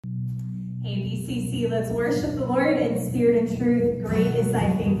Hey, BCC, let's worship the Lord in spirit and truth. Great is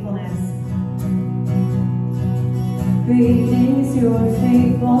thy faithfulness. Great is your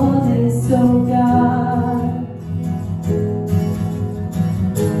faithfulness, O God.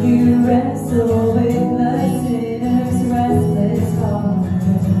 You wrestle with the sinner's restless heart.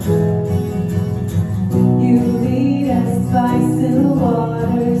 You lead us by still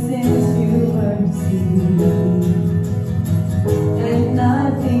waters into mercy. And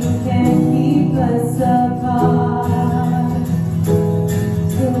nothing can keep us apart.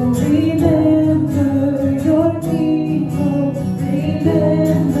 So remember your people,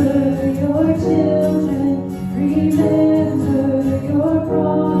 remember your children, remember your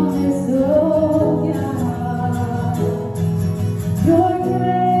promise, oh God. Your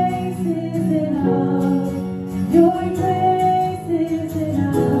grace is enough, your grace is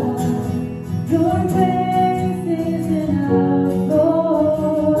enough, your grace is enough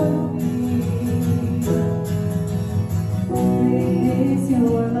for me. Great is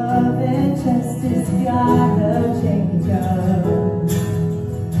your love and justice, God of Jacob.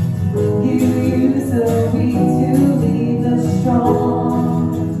 You use the weak to lead the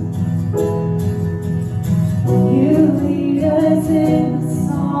strong. You lead us in the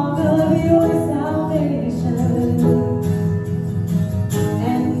song of your salvation,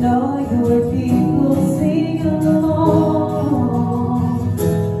 and all your people sing along.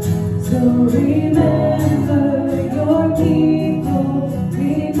 So remember your people,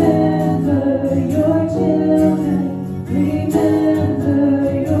 remember your children, remember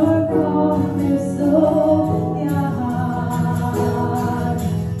your promise, oh God.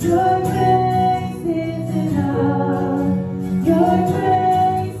 Your grace is enough, your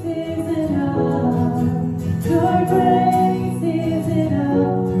grace is enough, your grace is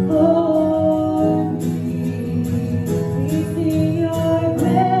enough for me. We sing your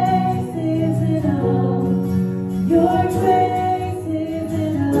grace is enough, your grace is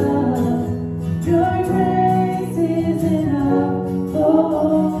enough, your grace is enough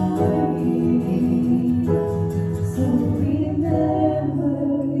for me. So remember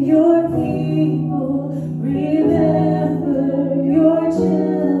your people, remember your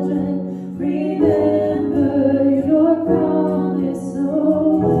children, remember your promise,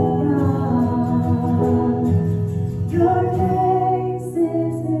 oh God. Your grace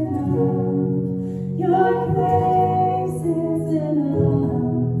is enough, your grace is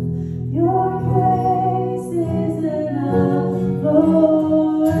enough, your grace is enough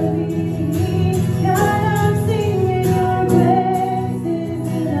for me. God, I'm singing your grace is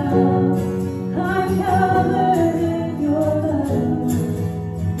enough. I'm covered in your love.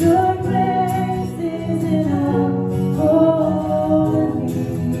 Your grace is enough for me,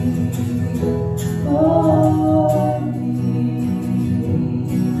 for me.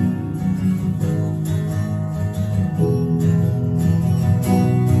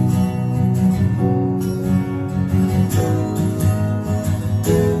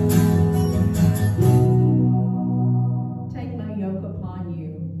 Take my yoke upon you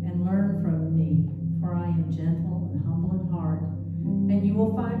and learn from me, for I am gentle and humble in heart, and you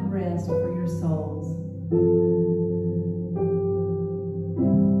will find rest for your souls.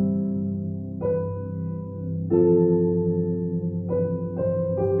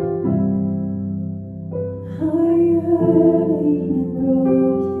 Are you hurting and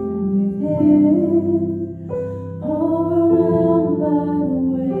broken within, overwhelmed by the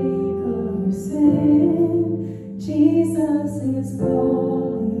weight of your sin? Jesus is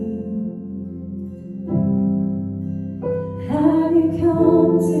calling. Have you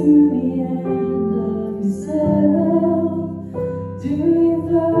come to the end of yourself? Do you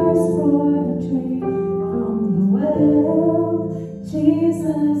thirst for a drink from the well?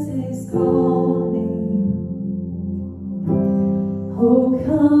 Jesus is calling. Oh,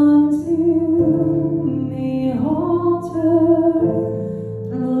 come to the altar.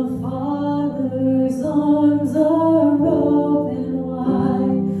 The Father's arms are open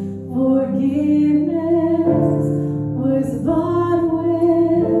wide. Forgiveness was bought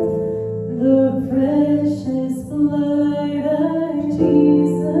with the precious blood of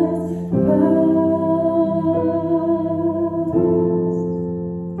Jesus Christ.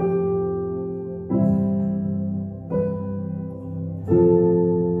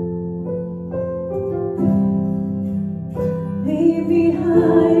 Leave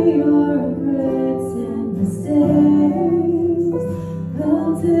behind your regrets and mistakes. Well,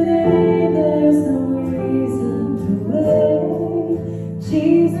 today there's no reason to wait.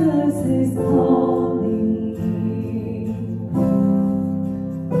 Jesus is calling.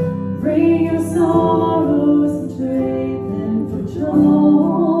 Bring your sorrows and trade them for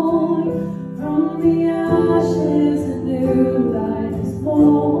joy.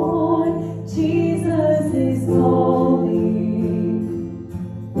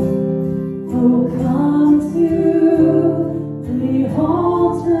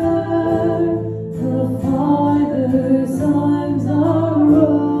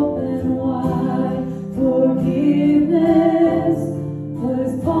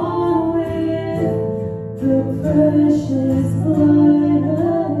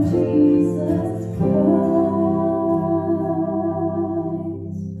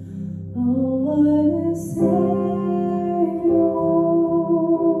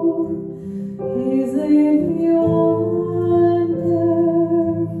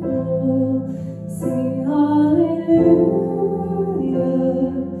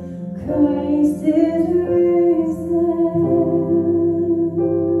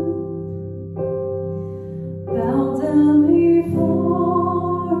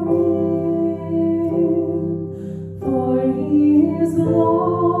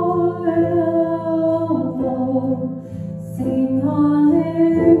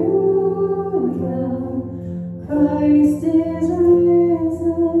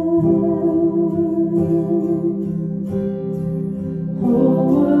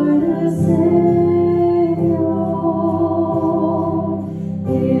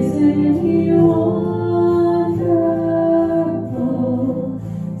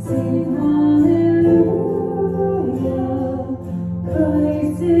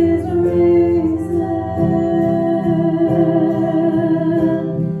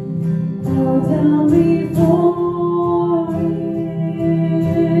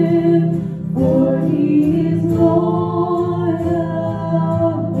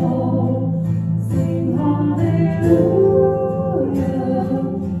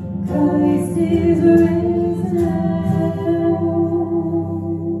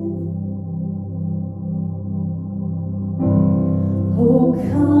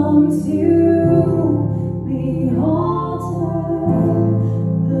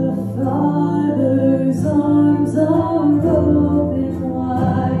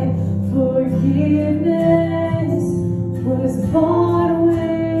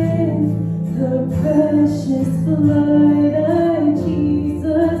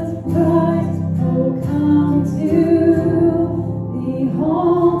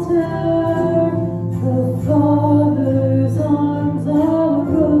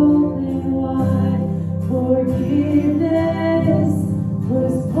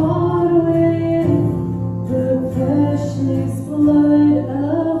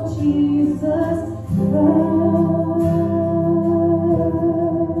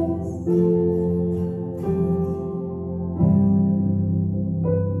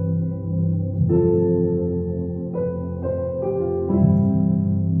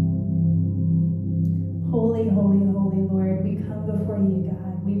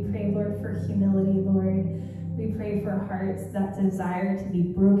 That desire to be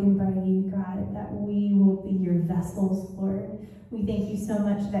broken by you, God, that we will be your vessels, Lord. We thank you so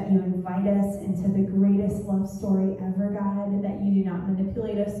much that you invite us into the greatest love story ever, God, that you do not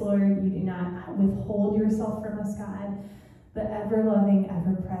manipulate us, Lord. You do not withhold yourself from us, God, but ever loving,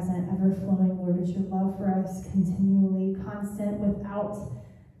 ever present, ever flowing, Lord, is your love for us continually, constant, without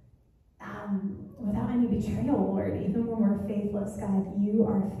any betrayal, Lord. Even when we're faithless, God, you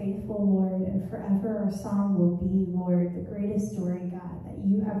are faithful, Lord, and forever our song will be, Lord, the greatest story, God, that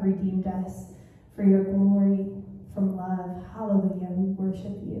you have redeemed us for your glory, from love. Hallelujah. We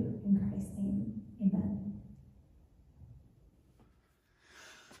worship you in Christ's name. Amen.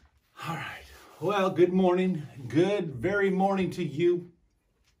 All right. Well, good morning. Good very morning to you.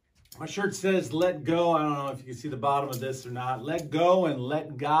 My shirt says, let go. I don't know if you can see the bottom of this or not. Let go and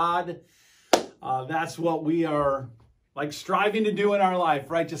let God. That's what we are like striving to do in our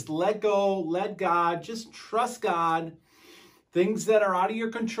life, right? Just let go, let God, just trust God. Things that are out of your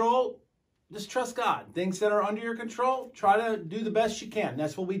control, just trust God. Things that are under your control, try to do the best you can.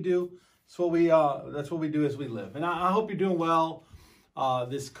 That's what we do. That's what we do as we live. And I hope you're doing well.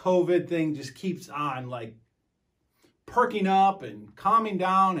 This COVID thing just keeps on like perking up and calming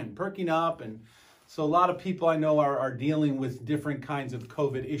down and perking up. And so a lot of people I know are dealing with different kinds of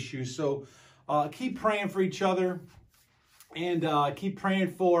COVID issues. So keep praying for each other, and keep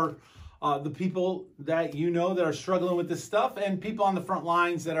praying for the people that you know that are struggling with this stuff, and people on the front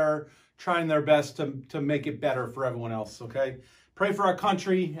lines that are trying their best to make it better for everyone else, okay? Pray for our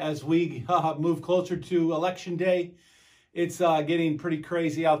country as we move closer to Election Day. It's getting pretty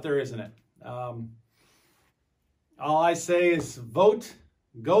crazy out there, isn't it? All I say is vote.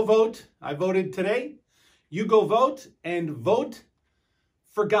 Go vote. I voted today. You go vote, and vote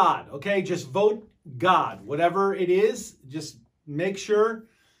for God, okay? Just vote God. Whatever it is, just make sure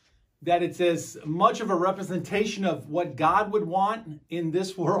that it's as much of a representation of what God would want in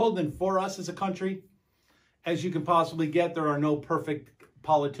this world and for us as a country as you can possibly get. There are no perfect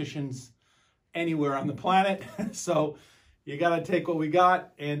politicians anywhere on the planet. So you got to take what we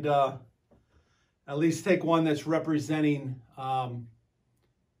got and at least take one that's representing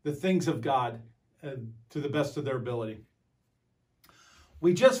the things of God to the best of their ability.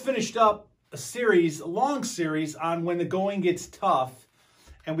 We just finished up a long series on when the going gets tough.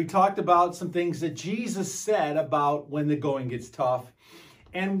 And we talked about some things that Jesus said about when the going gets tough.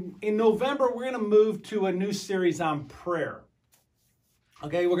 And in November, we're going to move to a new series on prayer.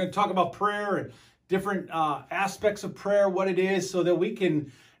 Okay, we're going to talk about prayer and different aspects of prayer, what it is, so that we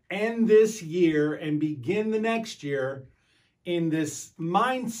can end this year and begin the next year in this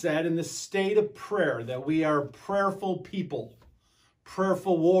mindset, in this state of prayer, that we are prayerful people,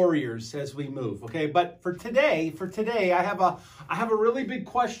 prayerful warriors as we move. Okay, but for today, I have a really big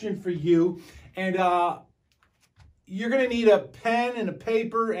question for you, and you're going to need a pen and a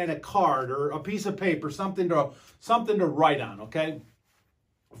paper and a card or a piece of paper, something to write on. Okay,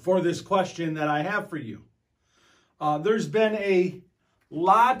 for this question that I have for you. There's been a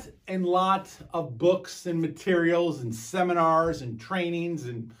lot of books and materials and seminars and trainings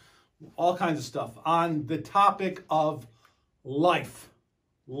and all kinds of stuff on the topic of life.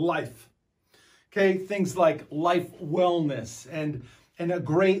 Okay, things like life wellness and a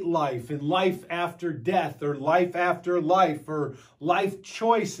great life and life after death or life after life or life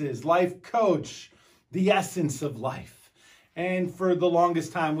choices, life coach, the essence of life. And for the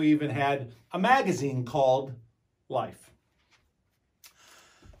longest time, we even had a magazine called Life.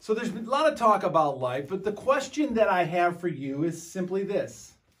 So there's been a lot of talk about life, but the question that I have for you is simply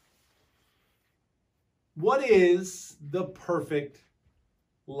this. What is the perfect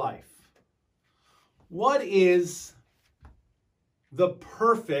life? What is the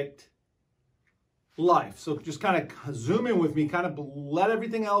perfect life. So just kind of zoom in with me, kind of let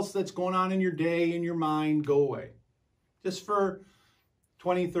everything else that's going on in your day, in your mind, go away. Just for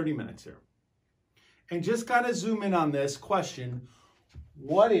 20, 30 minutes here. And just kind of zoom in on this question,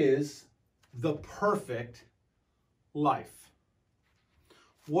 what is the perfect life?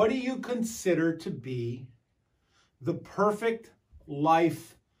 What do you consider to be the perfect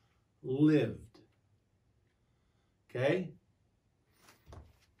life lived? Okay?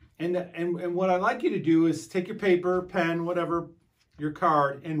 And what I'd like you to do is take your paper, pen, whatever, your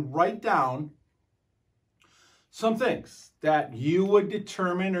card, and write down some things that you would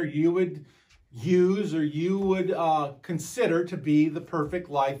determine or you would use or you would consider to be the perfect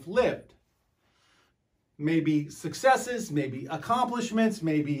life lived. Maybe successes, maybe accomplishments,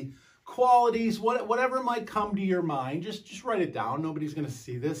 maybe qualities, whatever might come to your mind. Just write it down. Nobody's going to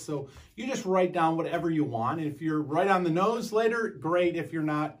see this. So you just write down whatever you want. And if you're right on the nose later, great. If you're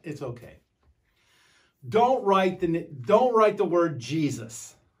not, it's okay. Don't write the word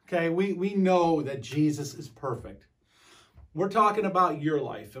Jesus. Okay, we know that Jesus is perfect. We're talking about your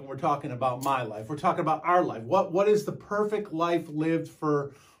life, and we're talking about my life. We're talking about our life. What is the perfect life lived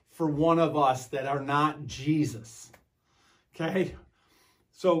for one of us that are not Jesus? Okay,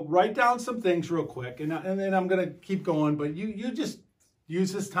 so write down some things real quick, and then I'm going to keep going, but you just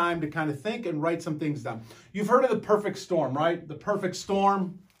use this time to kind of think and write some things down. You've heard of the perfect storm, right? The perfect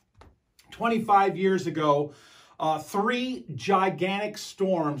storm. 25 years ago, 3 gigantic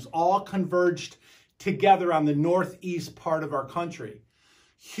storms all converged together on the northeast part of our country.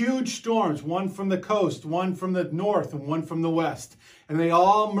 Huge storms, one from the coast, one from the north, and one from the west. And they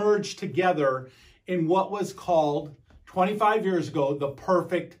all merged together in what was called, 25 years ago, the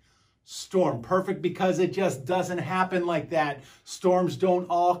perfect storm. Perfect because it just doesn't happen like that. Storms don't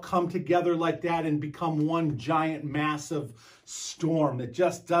all come together like that and become one giant massive storm. It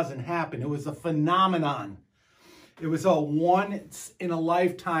just doesn't happen. It was a phenomenon. It was a once in a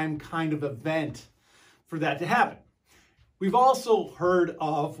lifetime kind of event for that to happen. We've also heard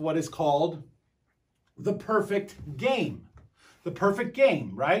of what is called the perfect game. The perfect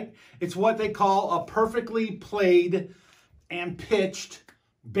game, right? It's what they call a perfectly played and pitched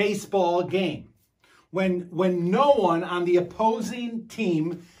baseball game. When no one on the opposing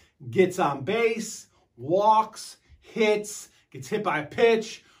team gets on base, walks, hits, gets hit by a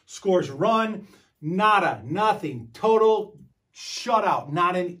pitch, scores a run, nada, nothing, total shutout,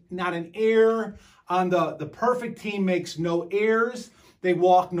 not an error on the perfect team makes no errors. They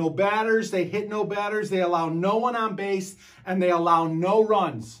walk no batters, they hit no batters, they allow no one on base, and they allow no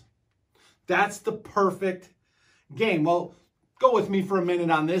runs. That's the perfect game. Well, go with me for a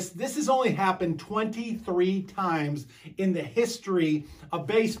minute on this. This has only happened 23 times in the history of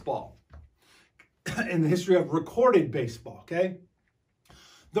baseball, in the history of recorded baseball, okay?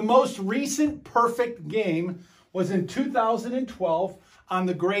 The most recent perfect game was in 2012 on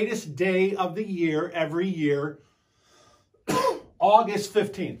the greatest day of the year, every year, August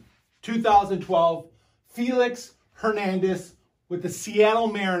 15th, 2012, Felix Hernandez with the Seattle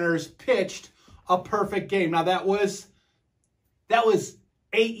Mariners pitched a perfect game. Now that was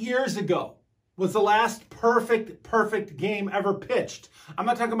 8 years ago, was the last perfect game ever pitched. I'm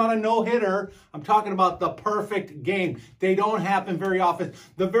not talking about a no-hitter. I'm talking about the perfect game. They don't happen very often.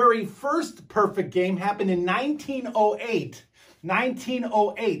 The very first perfect game happened in 1908.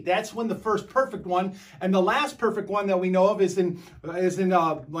 1908. That's when the first perfect one, and the last perfect one that we know of is in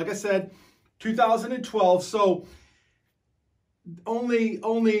like I said, 2012. So only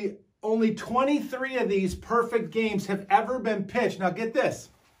 23 of these perfect games have ever been pitched. Now get this.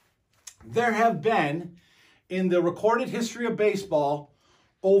 There have been, in the recorded history of baseball,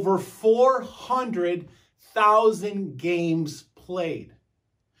 over 400,000 games played.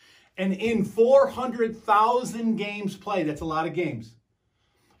 And in 400,000 games played, that's a lot of games,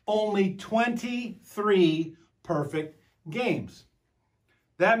 only 23 perfect games.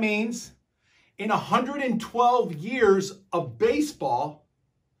 That means in 112 years of baseball,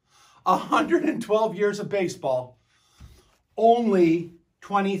 112 years of baseball, only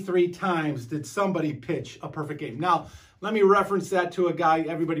 23 times did somebody pitch a perfect game. Now, let me reference that to a guy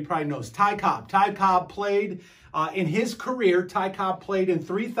everybody probably knows, Ty Cobb. Ty Cobb played, in his career, Ty Cobb played in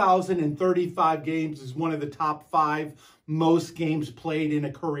 3,035 games, is one of the top 5 most games played in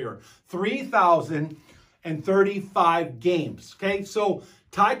a career. 3,035 games, okay? So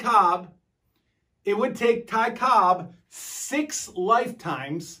Ty Cobb, it would take Ty Cobb 6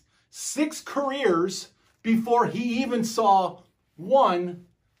 lifetimes, 6 careers before he even saw one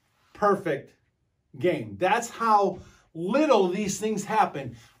perfect game. That's how little these things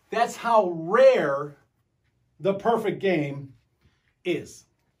happen. That's how rare the perfect game is.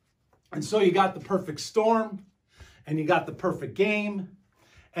 And so you got the perfect storm and you got the perfect game,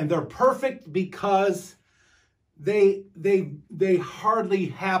 and they're perfect because they hardly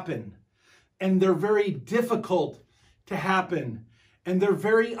happen, and they're very difficult to happen, and they're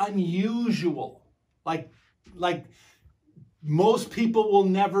very unusual. Like most people will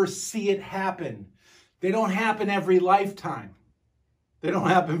never see it happen. They don't happen every lifetime. They don't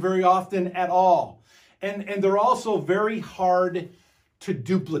happen very often at all. And they're also very hard to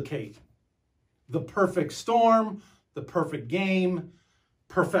duplicate. The perfect storm, the perfect game,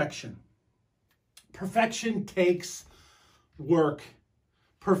 perfection. Perfection takes work.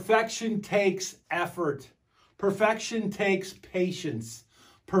 Perfection takes effort. Perfection takes patience.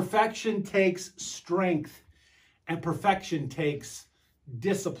 Perfection takes strength. And perfection takes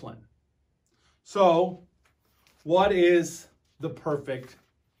discipline. So, what is the perfect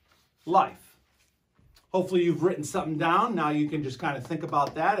life? Hopefully you've written something down. Now you can just kind of think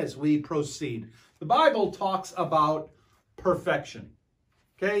about that as we proceed. The Bible talks about perfection.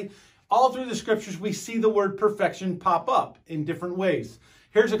 Okay? All through the scriptures, we see the word perfection pop up in different ways.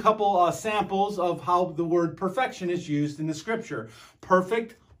 Here's a couple samples of how the word perfection is used in the scripture.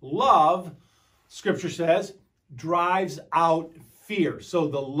 Perfect love, scripture says, drives out fear. So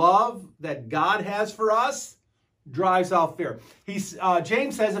the love that God has for us drives out fear.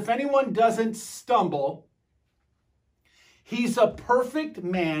 James says, if anyone doesn't stumble, he's a perfect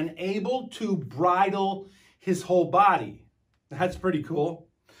man, able to bridle his whole body. That's pretty cool.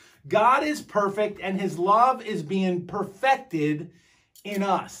 God is perfect, and his love is being perfected in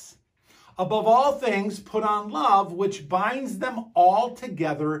us. Above all things, put on love, which binds them all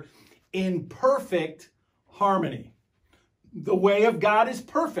together in perfect harmony. The way of God is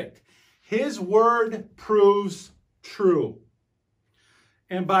perfect. His word proves true.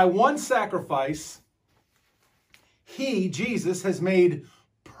 And by one sacrifice, he, Jesus, has made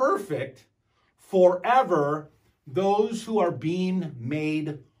perfect forever those who are being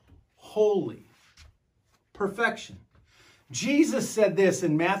made holy. Perfection. Jesus said this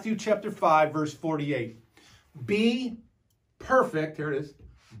in Matthew chapter 5, verse 48. Be perfect, here it is,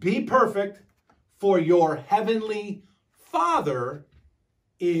 be perfect, for your heavenly Father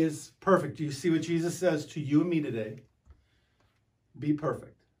is perfect. Do you see what Jesus says to you and me today? Be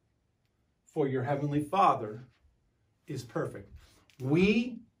perfect, for your heavenly Father is perfect.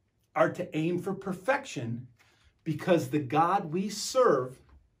 We are to aim for perfection because the God we serve,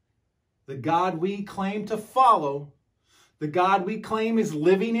 the God we claim to follow, the God we claim is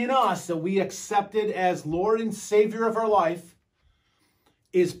living in us, that we accepted as Lord and Savior of our life,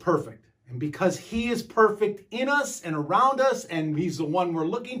 is perfect. And because he is perfect in us and around us, and he's the one we're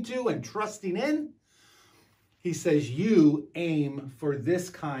looking to and trusting in, he says, you aim for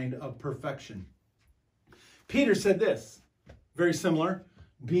this kind of perfection. Peter said this, very similar,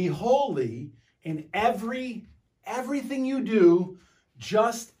 be holy in everything you do,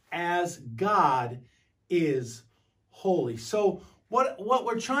 just as God is holy. So what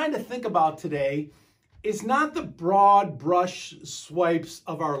we're trying to think about today is not the broad brush swipes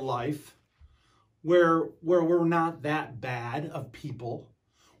of our life where we're not that bad of people.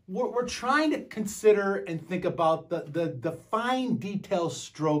 We're trying to consider and think about the fine detail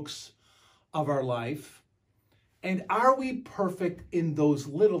strokes of our life. And are we perfect in those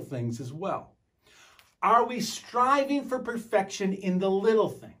little things as well? Are we striving for perfection in the little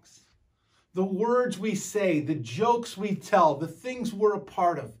things? The words we say, the jokes we tell, the things we're a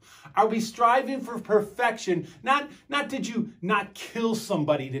part of. Are we striving for perfection? Not did you not kill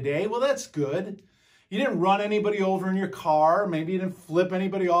somebody today? Well, that's good. You didn't run anybody over in your car. Maybe you didn't flip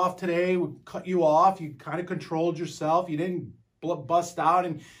anybody off today, cut you off. You kind of controlled yourself. You didn't bust out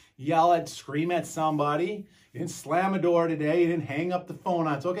and scream at somebody. You didn't slam a door today. You didn't hang up the phone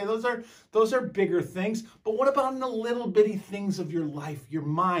on. So, okay, those are bigger things. But what about in the little bitty things of your life, your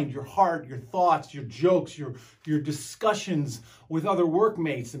mind, your heart, your thoughts, your jokes, your discussions with other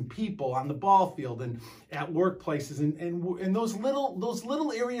workmates and people on the ball field and at workplaces and those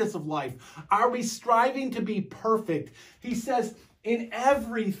little areas of life? Are we striving to be perfect? He says, in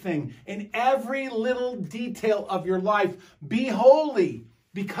everything, in every little detail of your life, be holy.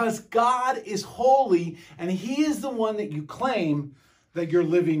 Because God is holy, and he is the one that you claim that you're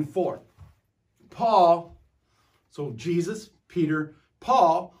living for. Paul, so Jesus, Peter,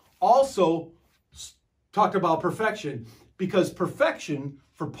 Paul also talked about perfection because perfection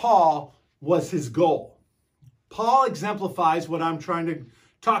for Paul was his goal. Paul exemplifies what I'm trying to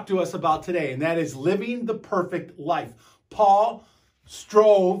talk to us about today, and that is living the perfect life. Paul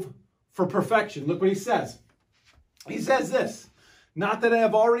strove for perfection. Look what he says. He says this. Not that I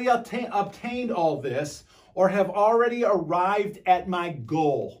have already obtained all this or have already arrived at my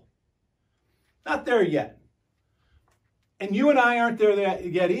goal. Not there yet. And you and I aren't there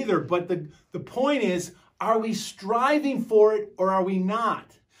yet either. But the point is, are we striving for it or are we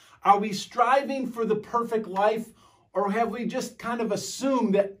not? Are we striving for the perfect life, or have we just kind of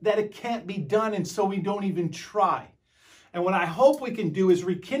assumed that it can't be done and so we don't even try? And what I hope we can do is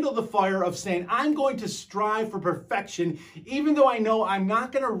rekindle the fire of saying, I'm going to strive for perfection, even though I know I'm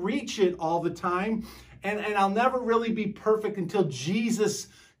not going to reach it all the time. And I'll never really be perfect until Jesus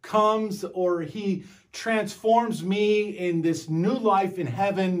comes or he transforms me in this new life in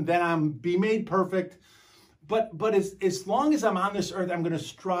heaven, then I'm be made perfect. But as long as I'm on this earth, I'm going to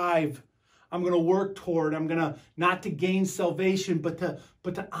strive. I'm going to work toward. I'm going to not to gain salvation, but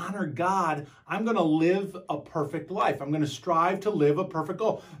to honor God. I'm going to live a perfect life. I'm going to strive to live a perfect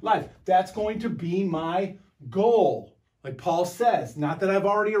life. That's going to be my goal. Like Paul says, not that I've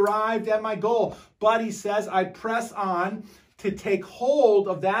already arrived at my goal, but he says, I press on to take hold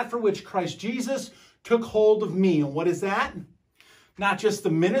of that for which Christ Jesus took hold of me. And what is that? Not just the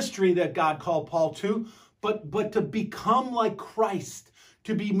ministry that God called Paul to, but to become like Christ,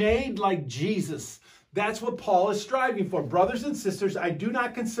 to be made like Jesus. That's what Paul is striving for. Brothers and sisters, I do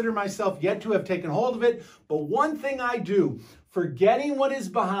not consider myself yet to have taken hold of it, but one thing I do, forgetting what is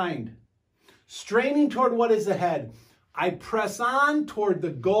behind, straining toward what is ahead, I press on toward the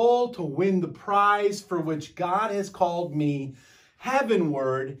goal to win the prize for which God has called me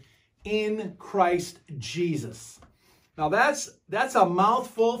heavenward in Christ Jesus. Now that's a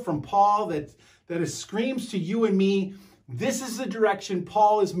mouthful from Paul that screams to you and me, this is the direction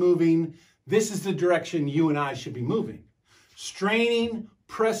Paul is moving. This is the direction you and I should be moving. Straining,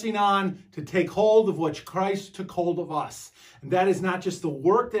 pressing on to take hold of what Christ took hold of us. And that is not just the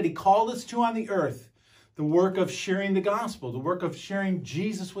work that he called us to on the earth, the work of sharing the gospel, the work of sharing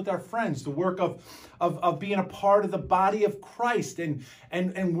Jesus with our friends, the work of being a part of the body of Christ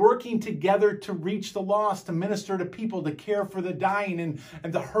and working together to reach the lost, to minister to people, to care for the dying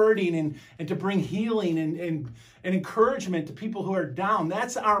and the hurting and to bring healing and encouragement to people who are down.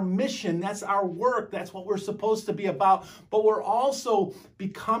 That's our mission. That's our work. That's what we're supposed to be about. But we're also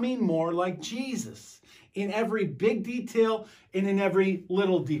becoming more like Jesus in every big detail and in every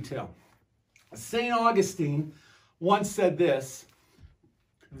little detail. St. Augustine once said this,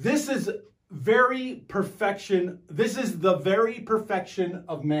 this is the very perfection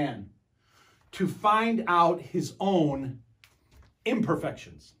of man, to find out his own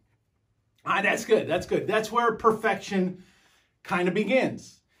imperfections. That's good. That's good. That's where perfection kind of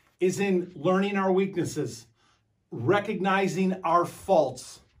begins, is in learning our weaknesses, recognizing our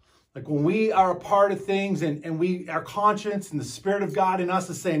faults. Like when we are a part of things and our conscience and the Spirit of God in us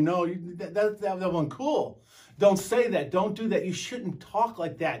is saying, no, that one cool. Don't say that. Don't do that. You shouldn't talk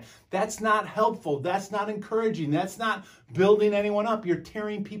like that. That's not helpful. That's not encouraging. That's not building anyone up. You're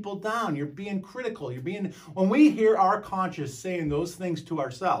tearing people down. You're being critical. When we hear our conscience saying those things to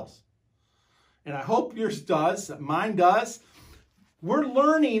ourselves, and I hope yours does, mine does, we're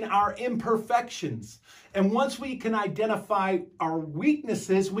learning our imperfections. And once we can identify our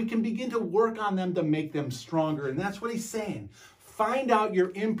weaknesses, we can begin to work on them to make them stronger. And that's what he's saying. Find out your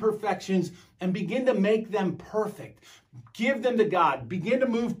imperfections and begin to make them perfect. Give them to God. Begin to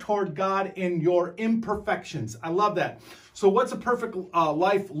move toward God in your imperfections. I love that. So what's a perfect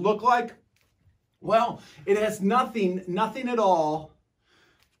life look like? Well, it has nothing at all.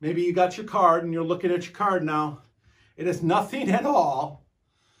 Maybe you got your card and you're looking at your card now. It has nothing at all.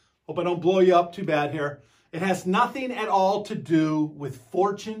 Hope I don't blow you up too bad here. It has nothing at all to do with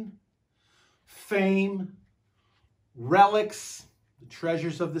fortune, fame, relics, the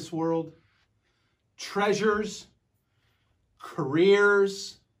treasures of this world, treasures,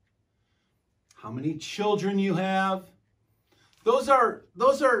 careers, how many children you have. Those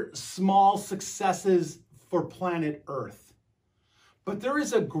are small successes for planet Earth. But there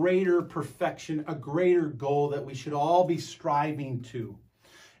is a greater perfection, a greater goal that we should all be striving to.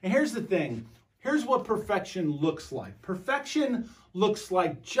 And here's the thing. Here's what perfection looks like. Perfection looks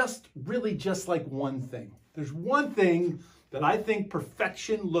like just like one thing. There's one thing that I think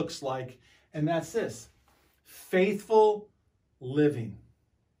perfection looks like, and that's this: faithful living.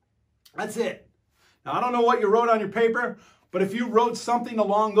 That's it. Now, I don't know what you wrote on your paper, but if you wrote something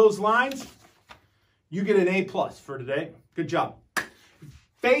along those lines, you get an A+ for today. Good job.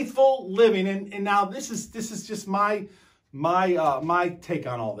 Faithful living. And now this is just my take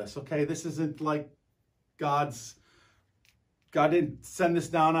on all this, okay? This isn't like God didn't send this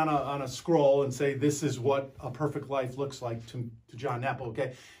down on a scroll and say this is what a perfect life looks like to John Nepple,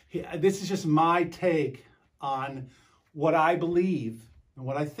 okay? This is just my take on what I believe and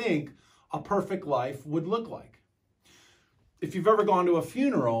what I think a perfect life would look like. If you've ever gone to a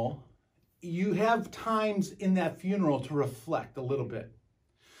funeral, you have times in that funeral to reflect a little bit.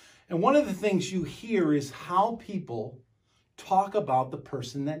 And one of the things you hear is how people talk about the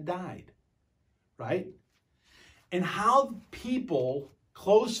person that died, right? And how people,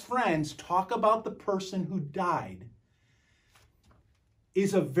 close friends, talk about the person who died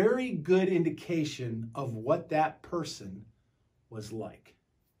is a very good indication of what that person was like.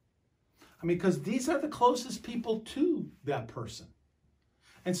 I mean, because these are the closest people to that person.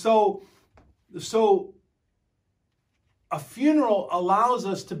 And so a funeral allows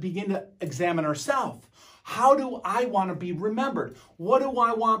us to begin to examine ourselves. How do I want to be remembered? What do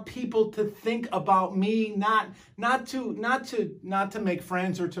I want people to think about me? Not to make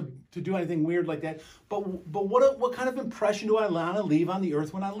friends or to do anything weird like that, but what kind of impression do I want to leave on the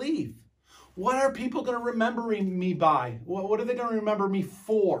earth when I leave? What are people going to remember me by? What are they going to remember me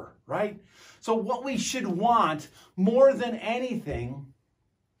for, right? So what we should want more than anything,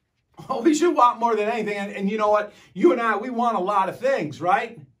 and you know what? You and I, we want a lot of things,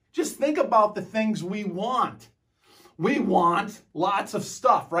 right? Just think about the things we want. We want lots of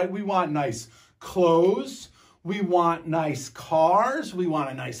stuff, right? We want nice clothes. We want nice cars. We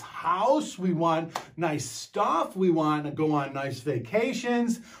want a nice house. We want nice stuff. We want to go on nice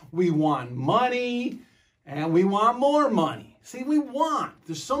vacations. We want money, and we want more money. See,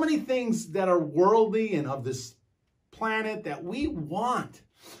 there's so many things that are worldly and of this planet that we want.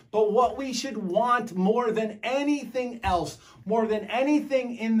 But what we should want more than anything else, more than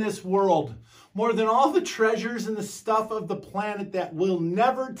anything in this world, more than all the treasures and the stuff of the planet that we'll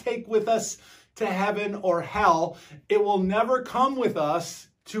never take with us to heaven or hell, it will never come with us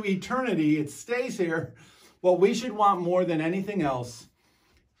to eternity, it stays here. What we should want more than anything else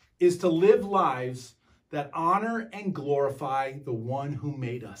is to live lives that honor and glorify the one who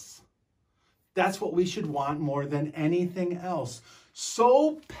made us. That's what we should want more than anything else.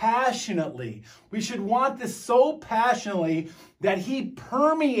 So passionately. We should want this so passionately that he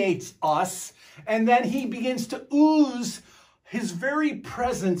permeates us and then he begins to ooze his very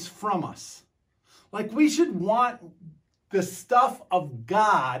presence from us. Like we should want the stuff of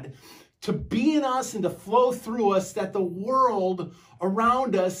God to be in us and to flow through us, that the world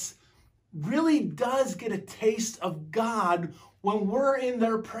around us really does get a taste of God when we're in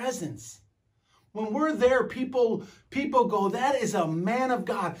their presence. When we're there, people go, that is a man of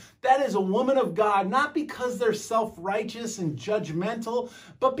God. That is a woman of God. Not because they're self-righteous and judgmental,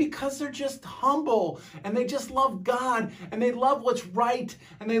 but because they're just humble and they just love God and they love what's right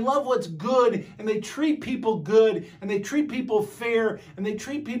and they love what's good and they treat people good and they treat people fair and they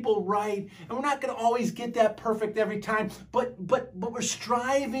treat people right. And we're not going to always get that perfect every time, but we're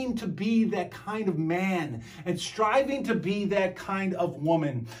striving to be that kind of man and striving to be that kind of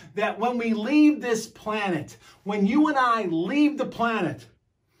woman, that when we leave this planet, when you and I leave the planet,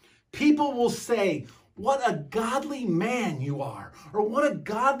 people will say, what a godly man you are, or what a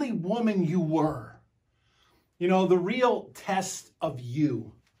godly woman you were. You know, the real test of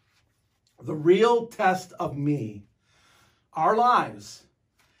you, the real test of me, our lives,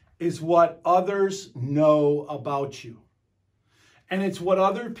 is what others know about you. And it's what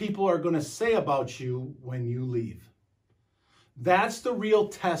other people are going to say about you when you leave. That's the real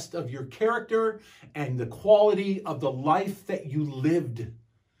test of your character and the quality of the life that you lived.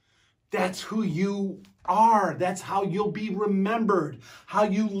 That's who you are. That's how you'll be remembered. How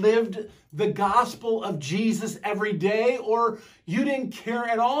you lived the gospel of Jesus every day, or you didn't care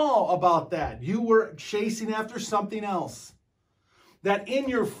at all about that. You were chasing after something else. That in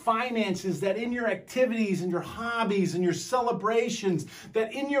your finances, that in your activities and your hobbies and your celebrations,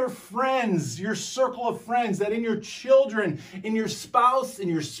 that in your friends, your circle of friends, that in your children, in your spouse, in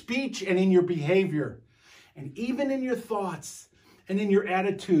your speech, and in your behavior, and even in your thoughts and in your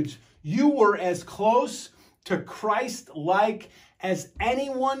attitudes, you were as close to Christ-like as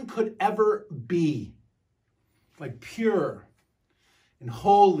anyone could ever be. Like pure and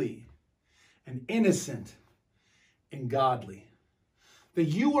holy and innocent and godly. That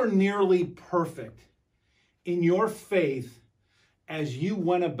you were nearly perfect in your faith as you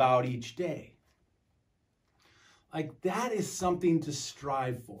went about each day. Like that is something to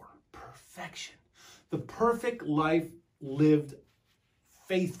strive for. Perfection. The perfect life lived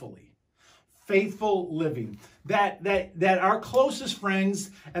faithfully. Faithful living. That our closest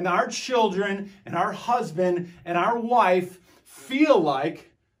friends and our children and our husband and our wife feel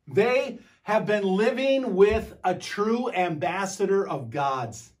like they have been living with a true ambassador of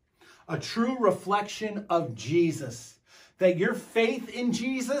God's, a true reflection of Jesus. That your faith in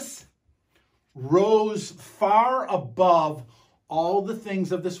Jesus rose far above all the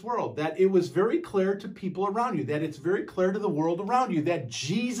things of this world, that it was very clear to people around you, that it's very clear to the world around you, that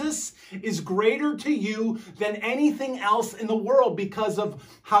Jesus is greater to you than anything else in the world because of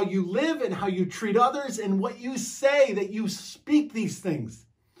how you live and how you treat others and what you say, that you speak these things.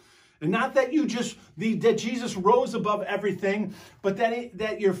 And not that that Jesus rose above everything, but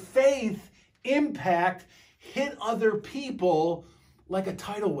that your faith impact hit other people like a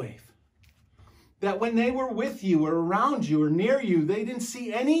tidal wave. That when they were with you or around you or near you, they didn't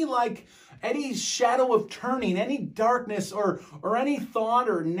see any shadow of turning, any darkness or any thought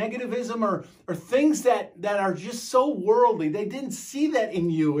or negativism or things that are just so worldly. They didn't see that in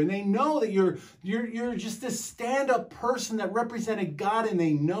you, and they know that you're just this stand-up person that represented God, and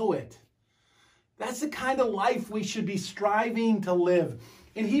they know it. That's the kind of life we should be striving to live.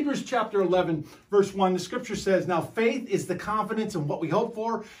 In Hebrews chapter 11, verse 1, the scripture says, "Now faith is the confidence in what we hope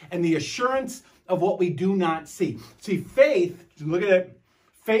for and the assurance of what we do not see." See, faith, look at it,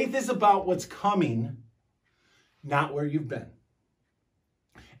 faith is about what's coming, not where you've been.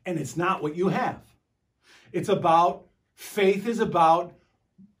 And it's not what you have. Faith is about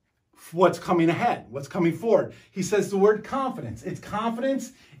what's coming ahead, what's coming forward. He says the word confidence. It's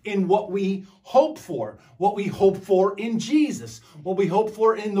confidence in what we hope for in Jesus, what we hope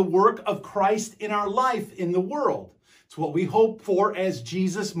for in the work of Christ in our life, in the world. It's what we hope for as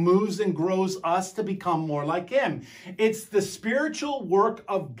Jesus moves and grows us to become more like him. It's the spiritual work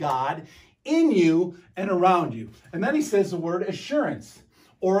of God in you and around you. And then he says the word assurance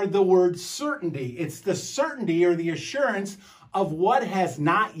or the word certainty. It's the certainty or the assurance of what has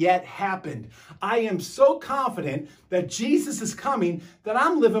not yet happened. I am so confident that Jesus is coming that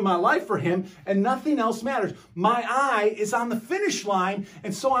I'm living my life for him and nothing else matters. My eye is on the finish line,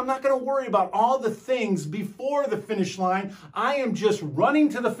 and so I'm not going to worry about all the things before the finish line. I am just running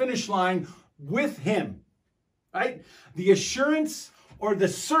to the finish line with him, right? The assurance or the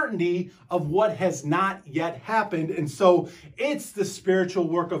certainty of what has not yet happened. And so it's the spiritual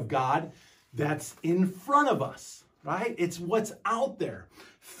work of God that's in front of us. Right? It's what's out there.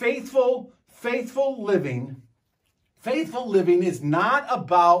 Faithful living is not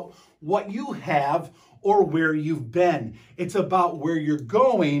about what you have or where you've been. It's about where you're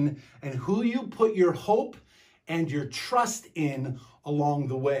going and who you put your hope and your trust in along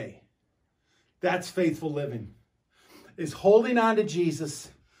the way. That's faithful living. Is holding on to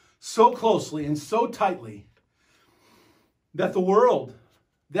Jesus so closely and so tightly that the world,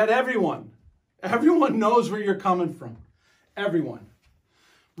 that everyone knows where you're coming from. Everyone.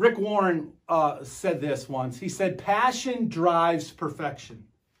 Rick Warren said this once. He said, "Passion drives perfection."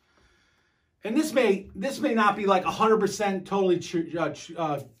 And this may not be like 100% totally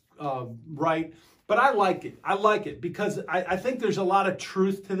right, but I like it. I like it because I think there's a lot of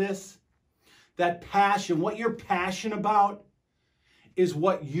truth to this. That passion, what you're passionate about, is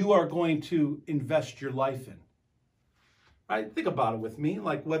what you are going to invest your life in. Right? Think about it with me,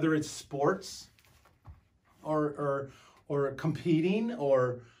 like whether it's sports, or competing,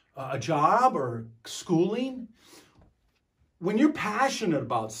 or a job, or schooling. When you're passionate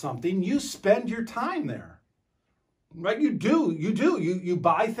about something, you spend your time there, right? You do. You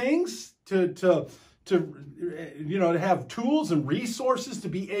buy things to have tools and resources to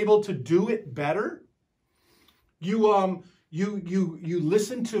be able to do it better. You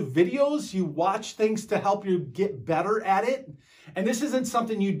listen to videos, you watch things to help you get better at it. And this isn't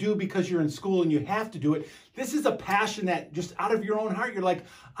something you do because you're in school and you have to do it. This is a passion that just out of your own heart, you're like,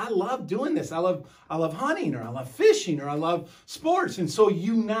 I love doing this. I love hunting, or I love fishing, or I love sports. And so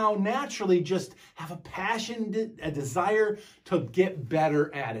you now naturally just have a passion, a desire to get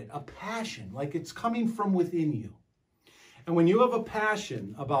better at it. A passion, like it's coming from within you. And when you have a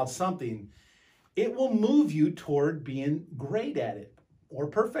passion about something, it will move you toward being great at it or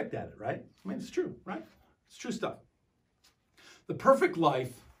perfect at it, right? I mean, it's true, right? It's true stuff. The perfect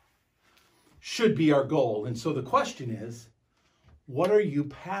life should be our goal. And so the question is, what are you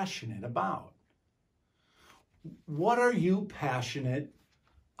passionate about? What are you passionate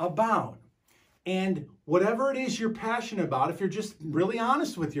about? And whatever it is you're passionate about, if you're just really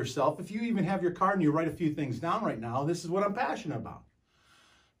honest with yourself, if you even have your card and you write a few things down right now, this is what I'm passionate about.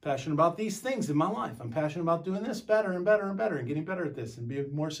 Passionate about these things in my life. I'm passionate about doing this better and better and better and getting better at this and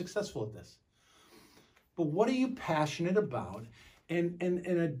being more successful at this. But what are you passionate about? And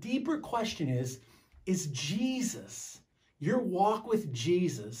a deeper question is Jesus, your walk with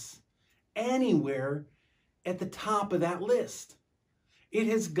Jesus, anywhere at the top of that list? It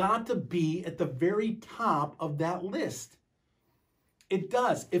has got to be at the very top of that list. It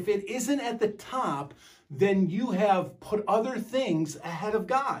does. If it isn't at the top, then you have put other things ahead of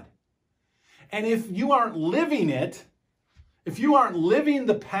God. And if you aren't living it, if you aren't living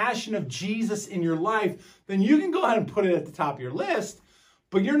the passion of Jesus in your life, then you can go ahead and put it at the top of your list,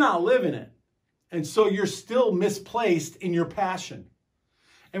 but you're not living it. And so you're still misplaced in your passion.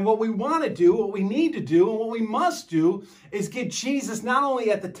 And what we want to do, what we need to do, and what we must do is get Jesus not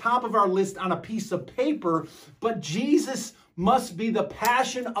only at the top of our list on a piece of paper, but Jesus must be the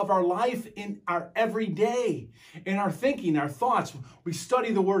passion of our life in our everyday, in our thinking, our thoughts. We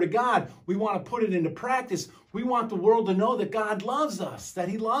study the Word of God. We want to put it into practice. We want the world to know that God loves us, that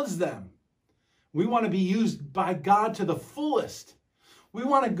He loves them. We want to be used by God to the fullest. We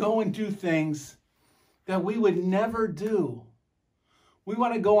want to go and do things that we would never do. We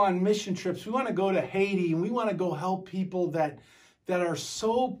want to go on mission trips. We want to go to Haiti, and we want to go help people that are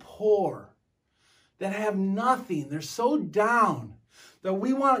so poor, that have nothing. They're so down, that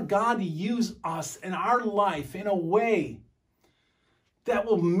we want God to use us in our life in a way that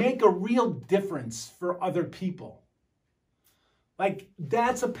will make a real difference for other people. Like,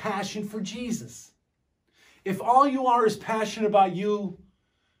 that's a passion for Jesus. If all you are is passionate about you,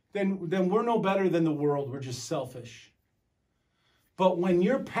 then we're no better than the world. We're just selfish. But when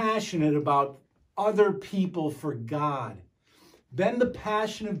you're passionate about other people for God, then the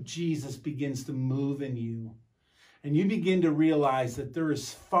passion of Jesus begins to move in you. And you begin to realize that there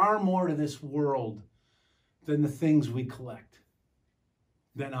is far more to this world than the things we collect,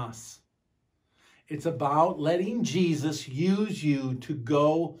 than us. It's about letting Jesus use you to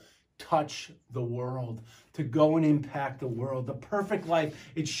go touch the world, to go and impact the world. The perfect life,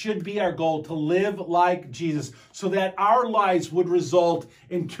 it should be our goal to live like Jesus so that our lives would result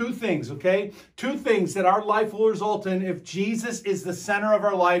in two things, okay? Two things that our life will result in if Jesus is the center of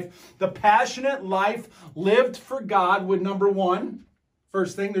our life. The passionate life lived for God would, number one,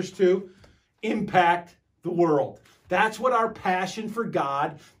 first thing, there's two, impact the world. That's what our passion for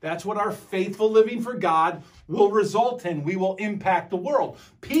God, that's what our faithful living for God will result in. We will impact the world.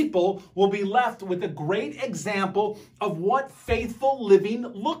 People will be left with a great example of what faithful living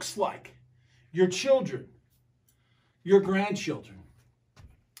looks like. Your children, your grandchildren.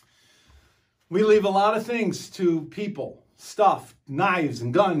 We leave a lot of things to people, stuff, knives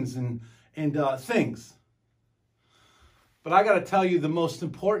and guns and things. But I got to tell you, the most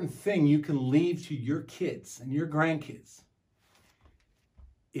important thing you can leave to your kids and your grandkids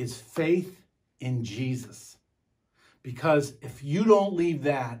is faith in Jesus. Because if you don't leave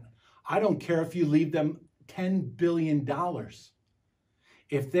that, I don't care if you leave them $10 billion.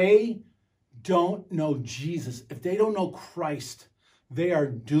 If they don't know Jesus, if they don't know Christ, they are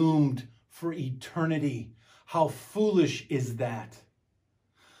doomed for eternity. How foolish is that?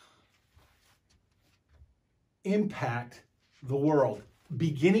 Impact the world,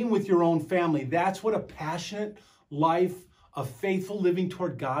 beginning with your own family. That's what a passionate life of faithful living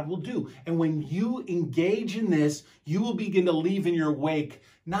toward God will do. And when you engage in this, you will begin to leave in your wake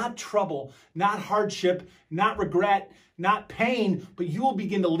not trouble, not hardship, not regret, not pain, but you will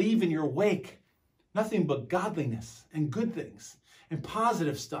begin to leave in your wake nothing but godliness and good things and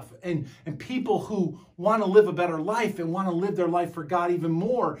positive stuff and people who want to live a better life and want to live their life for God even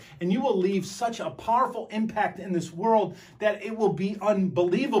more. And you will leave such a powerful impact in this world that it will be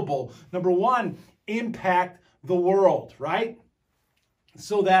unbelievable. Number one, impact the world, right?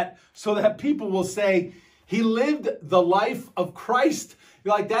 So that people will say, he lived the life of Christ.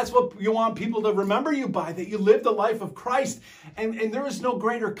 You're like, that's what you want people to remember you by, that you lived the life of Christ. And there is no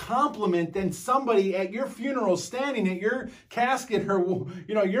greater compliment than somebody at your funeral standing at your casket, or,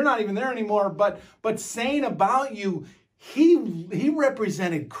 you're not even there anymore, but saying about you, he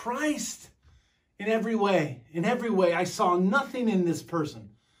represented Christ in every way. In every way, I saw nothing in this person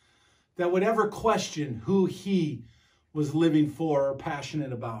that would ever question who he was living for or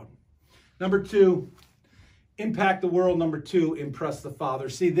passionate about. Number two, impact the world. Number two, impress the Father.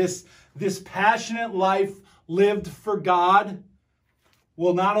 See, this passionate life lived for God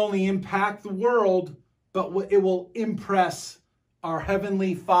will not only impact the world, but it will impress our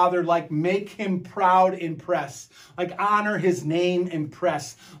Heavenly Father, like make him proud, impress, like honor his name,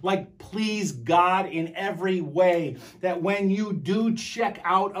 impress, like please God in every way. That when you do check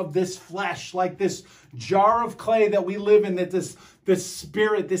out of this flesh, like this jar of clay that we live in, that this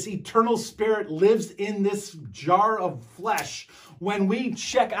spirit, this eternal spirit lives in this jar of flesh. When we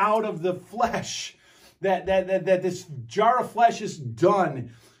check out of the flesh, that this jar of flesh is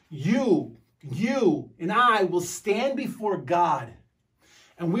done, you and I will stand before God,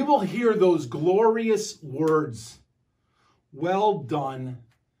 and we will hear those glorious words, well done,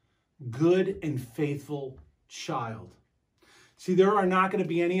 good and faithful child. See, there are not going to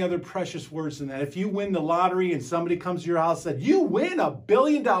be any other precious words than that. If you win the lottery and somebody comes to your house and said, you win $1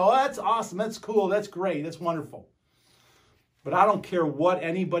 billion, that's awesome, that's cool, that's great, that's wonderful. But I don't care what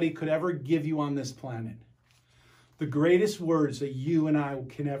anybody could ever give you on this planet. The greatest words that you and I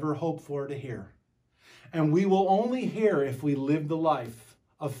can ever hope for to hear, and we will only hear if we live the life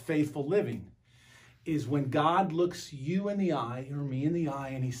of faithful living, is when God looks you in the eye, or me in the eye,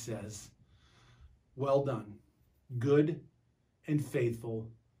 and he says, well done, good and faithful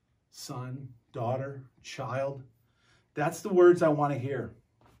son, daughter, child. That's the words I want to hear.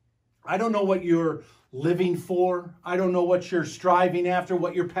 I don't know what you're living for. I don't know what you're striving after,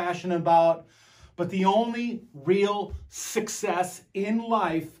 what you're passionate about. But the only real success in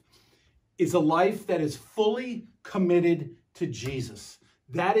life is a life that is fully committed to Jesus.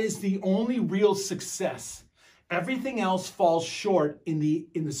 That is the only real success. Everything else falls short in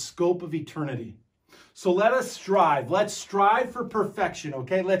the scope of eternity. So let us strive. Let's strive for perfection,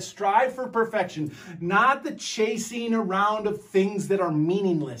 okay? Let's strive for perfection, not the chasing around of things that are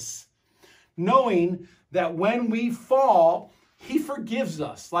meaningless. Knowing that when we fall, he forgives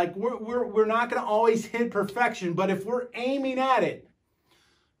us. Like we're not going to always hit perfection, but if we're aiming at it,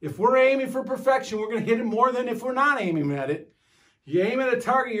 if we're aiming for perfection, we're going to hit it more than if we're not aiming at it. You aim at a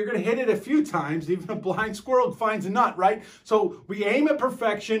target, you're going to hit it a few times. Even a blind squirrel finds a nut, right? So we aim at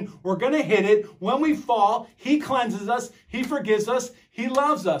perfection. We're going to hit it. When we fall, he cleanses us. He forgives us. He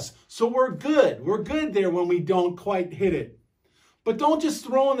loves us. So we're good. We're good there when we don't quite hit it. But don't just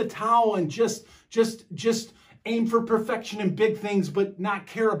throw in the towel and just aim for perfection in big things, but not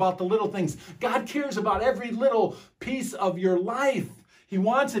care about the little things. God cares about every little piece of your life. He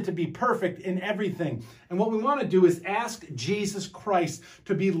wants it to be perfect in everything. And what we want to do is ask Jesus Christ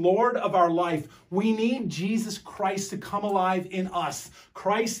to be Lord of our life. We need Jesus Christ to come alive in us.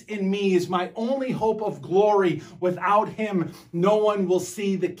 Christ in me is my only hope of glory. Without him, no one will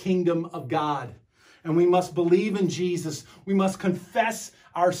see the kingdom of God. And we must believe in Jesus. We must confess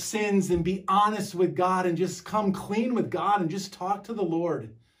our sins and be honest with God and just come clean with God and just talk to the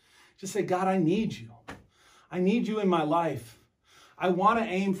Lord. Just say, God, I need you. I need you in my life. I want to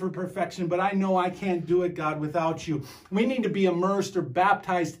aim for perfection, but I know I can't do it, God, without you. We need to be immersed or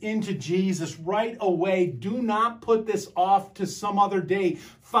baptized into Jesus right away. Do not put this off to some other day.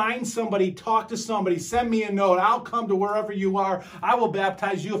 Find somebody, talk to somebody, send me a note. I'll come to wherever you are. I will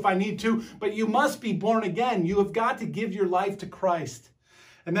baptize you if I need to, but you must be born again. You have got to give your life to Christ.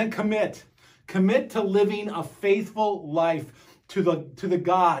 And then commit. Commit to living a faithful life to the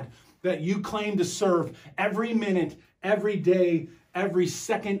God that you claim to serve every minute, every day, every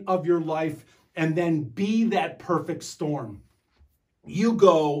second of your life, and then be that perfect storm. You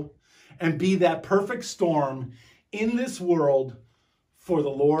go and be that perfect storm in this world for the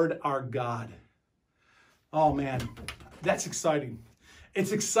Lord our God. Oh man, that's exciting.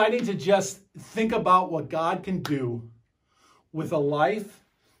 It's exciting to just think about what God can do with a life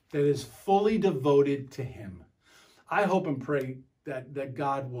that is fully devoted to him. I hope and pray that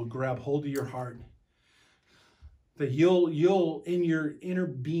God will grab hold of your heart. That you'll in your inner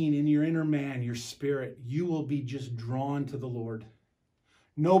being, in your inner man, your spirit, you will be just drawn to the Lord.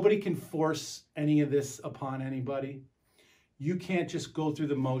 Nobody can force any of this upon anybody. You can't just go through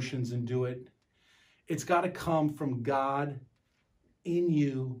the motions and do it. It's got to come from God in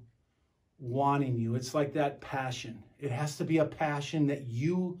you, wanting you. It's like that passion. It has to be a passion that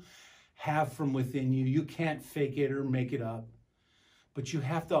you have from within you. You can't fake it or make it up. But you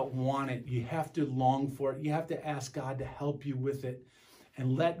have to want it. You have to long for it. You have to ask God to help you with it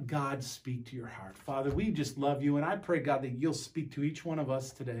and let God speak to your heart. Father, we just love you, and I pray, God, that you'll speak to each one of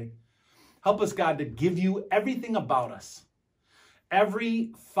us today. Help us, God, to give you everything about us,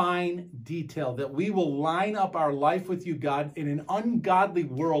 every fine detail, that we will line up our life with you, God, in an ungodly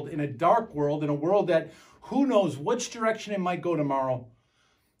world, in a dark world, in a world that who knows which direction it might go tomorrow.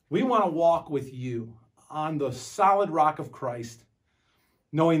 We want to walk with you on the solid rock of Christ,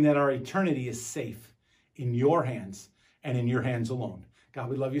 knowing that our eternity is safe in your hands and in your hands alone. God,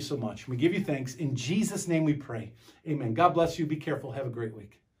 we love you so much. We give you thanks. In Jesus' name we pray. Amen. God bless you. Be careful. Have a great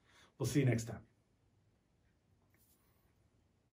week. We'll see you next time.